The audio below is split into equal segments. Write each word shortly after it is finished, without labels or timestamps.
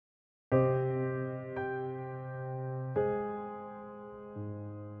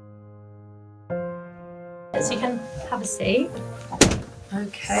it so you can have a seat.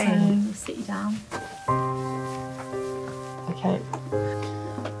 Okay. So we'll sit you down. Okay.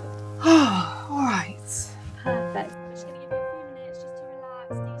 Oh, all right. Perfect. I'm just going to give you a few minutes just to relax,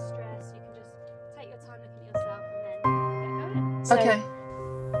 de-stress. You can just take your time looking at yourself and then get going. So, Okay.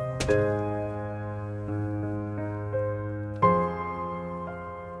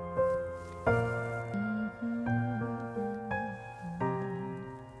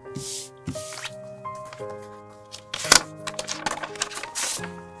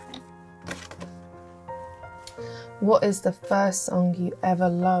 What is the first song you ever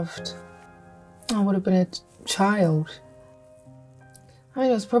loved? I would have been a child. I think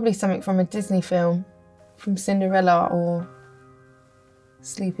it was probably something from a Disney film, from Cinderella or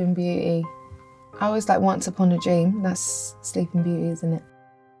Sleeping Beauty. I always like Once Upon a Dream. That's Sleeping Beauty, isn't it?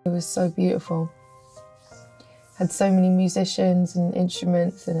 It was so beautiful. Had so many musicians and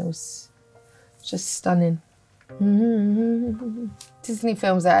instruments, and it was just stunning. Disney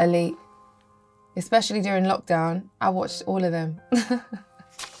films are elite. Especially during lockdown, I watched all of them.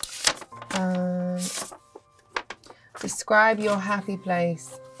 Describe your happy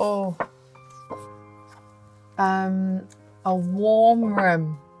place. Oh, a warm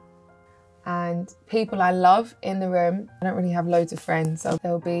room and people I love in the room. I don't really have loads of friends, so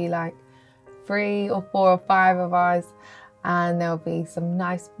there'll be like 3 or 4 or 5 of us, and there'll be some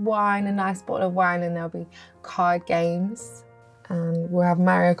nice wine, a nice bottle of wine, and there'll be card games. And we'll have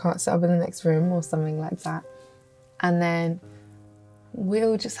Mario Kart set up in the next room or something like that. And then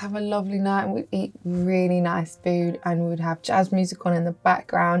we'll just have a lovely night and we'd eat really nice food and we'd have jazz music on in the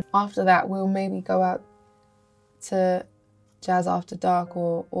background. After that, we'll maybe go out to Jazz After Dark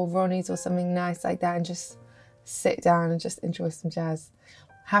or Ronnie's or something nice like that and just sit down and just enjoy some jazz.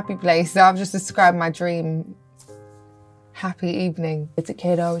 Happy place. So I've just described my dream happy evening. As a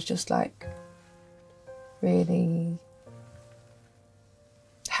kid, I was just like really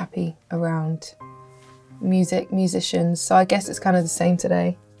happy around music, musicians, so I guess it's kind of the same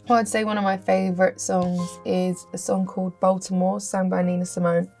today. Well, I'd say one of my favourite songs is a song called Baltimore, sung by Nina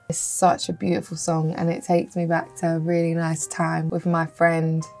Simone. It's such a beautiful song and it takes me back to a really nice time with my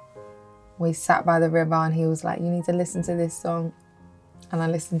friend. We sat by the river and he was like, you need to listen to this song. And I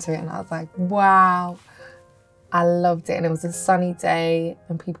listened to it and I was like, wow. I loved it, and it was a sunny day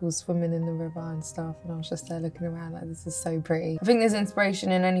and people were swimming in the river and stuff, and I was just there looking around like, this is so pretty. I think there's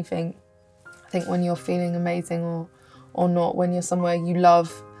inspiration in anything. I think when you're feeling amazing or not, when you're somewhere you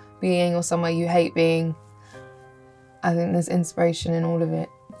love being or somewhere you hate being, I think there's inspiration in all of it.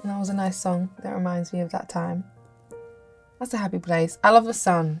 And that was a nice song that reminds me of that time. That's a happy place. I love the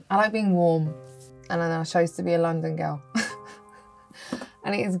sun. I like being warm. And then I chose to be a London girl.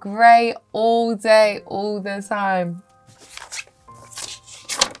 And it is grey all day, all the time.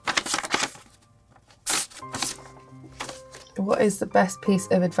 What is the best piece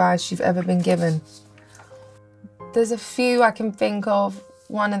of advice you've ever been given? There's a few I can think of.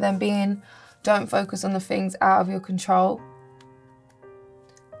 One of them being, don't focus on the things out of your control.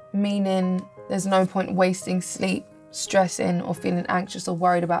 Meaning there's no point wasting sleep, stressing or feeling anxious or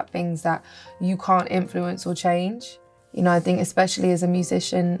worried about things that you can't influence or change. You know, I think especially as a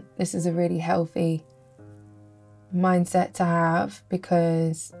musician, this is a really healthy mindset to have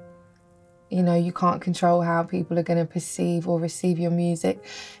because, you know, you can't control how people are going to perceive or receive your music.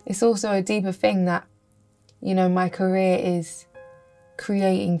 It's also a deeper thing that, you know, my career is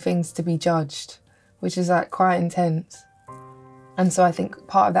creating things to be judged, which is like quite intense. And so I think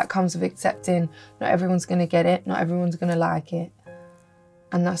part of that comes with accepting not everyone's going to get it, not everyone's going to like it.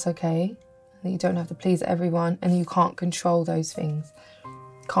 And that's okay. You don't have to please everyone and you can't control those things.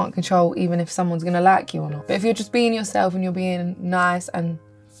 Can't control even if someone's going to like you or not. But if you're just being yourself and you're being nice and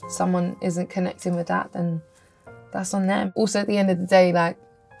someone isn't connecting with that, then that's on them. Also, at the end of the day, like,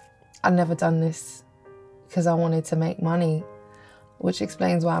 I've never done this because I wanted to make money, which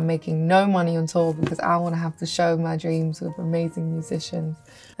explains why I'm making no money on tour, because I want to have the show of my dreams with amazing musicians.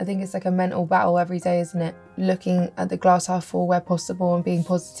 I think it's like a mental battle every day, isn't it? Looking at the glass half full where possible and being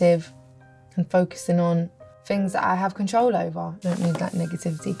positive and focusing on things that I have control over. I don't need that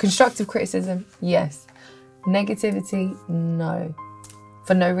negativity. Constructive criticism, yes. Negativity, no.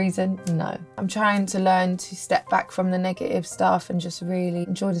 For no reason, no. I'm trying to learn to step back from the negative stuff and just really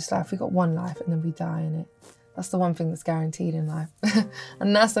enjoy this life. We got one life and then we die in it. That's the one thing that's guaranteed in life.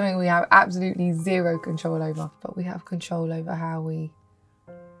 And that's something we have absolutely zero control over. But we have control over how we...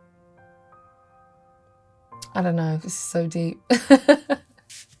 I don't know, this is so deep.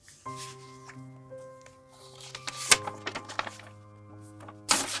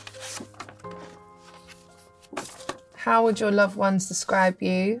 How would your loved ones describe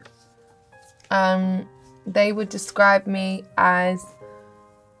you? they would describe me as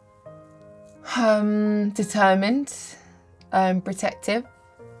determined, protective,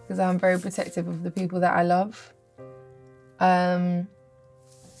 because I'm very protective of the people that I love.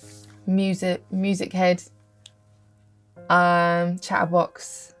 Music head,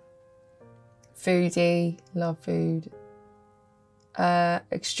 chatterbox, foodie, love food.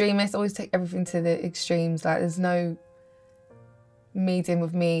 Extremist, always take everything to the extremes. Like, there's no medium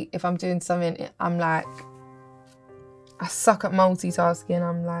with me. If I'm doing something, I'm like, I suck at multitasking.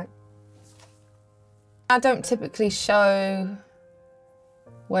 I'm like, I don't typically show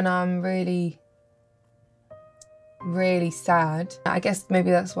when I'm really sad. I guess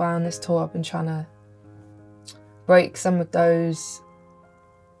maybe that's why on this tour I've been trying to break some of those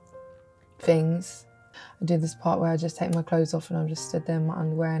things. I do this part where I just take my clothes off and I'm just stood there in my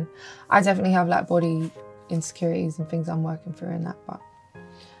underwear, and I definitely have like body insecurities and things I'm working through in that, but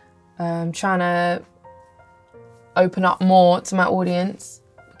I'm trying to open up more to my audience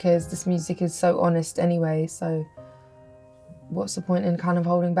because this music is so honest anyway, so what's the point in kind of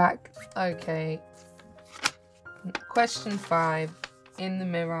holding back? Okay, question 5, in the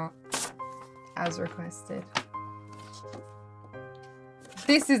mirror, as requested.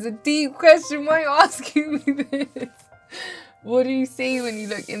 This is a deep question, why are you asking me this? What do you see when you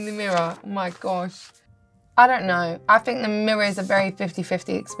look in the mirror? Oh my gosh. I don't know. I think the mirror is a very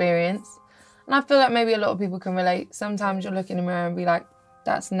 50-50 experience. And I feel like maybe a lot of people can relate. Sometimes you'll look in the mirror and be like,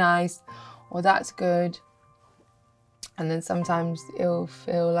 that's nice, or that's good. And then sometimes it'll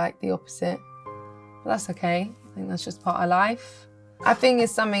feel like the opposite. But that's okay. I think that's just part of life. I think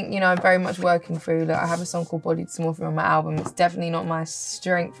it's something, you know, I'm very much working through. Like, I have a song called Body Dysmorphia on my album. It's definitely not my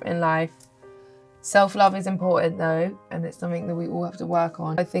strength in life. Self-love is important though, and it's something that we all have to work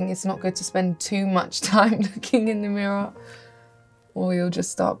on. I think it's not good to spend too much time looking in the mirror, or you'll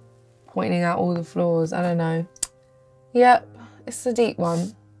just stop pointing out all the flaws. I don't know. Yep, it's a deep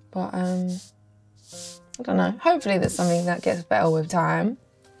one, but I don't know. Hopefully that's something that gets better with time.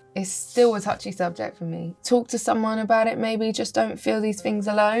 It's still a touchy subject for me. Talk to someone about it maybe, just don't feel these things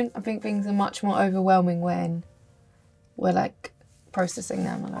alone. I think things are much more overwhelming when we're like processing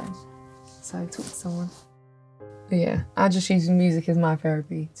them alone. So talk to someone. But yeah, I just use music as my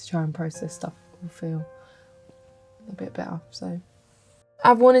therapy to try and process stuff and feel a bit better. So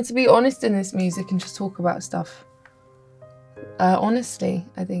I've wanted to be honest in this music and just talk about stuff. Honestly,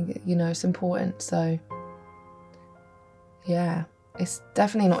 I think, you know, it's important. So yeah. It's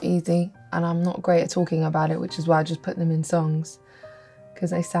definitely not easy, and I'm not great at talking about it, which is why I just put them in songs, because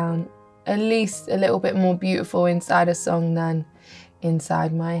they sound at least a little bit more beautiful inside a song than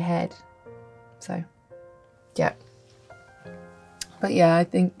inside my head. So, yeah. But yeah, I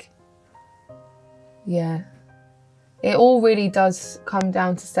think, yeah, it all really does come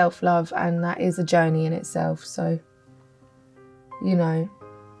down to self-love, and that is a journey in itself. So, you know,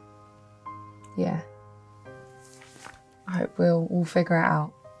 yeah. I hope we'll figure it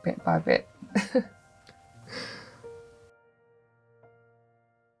out bit by bit.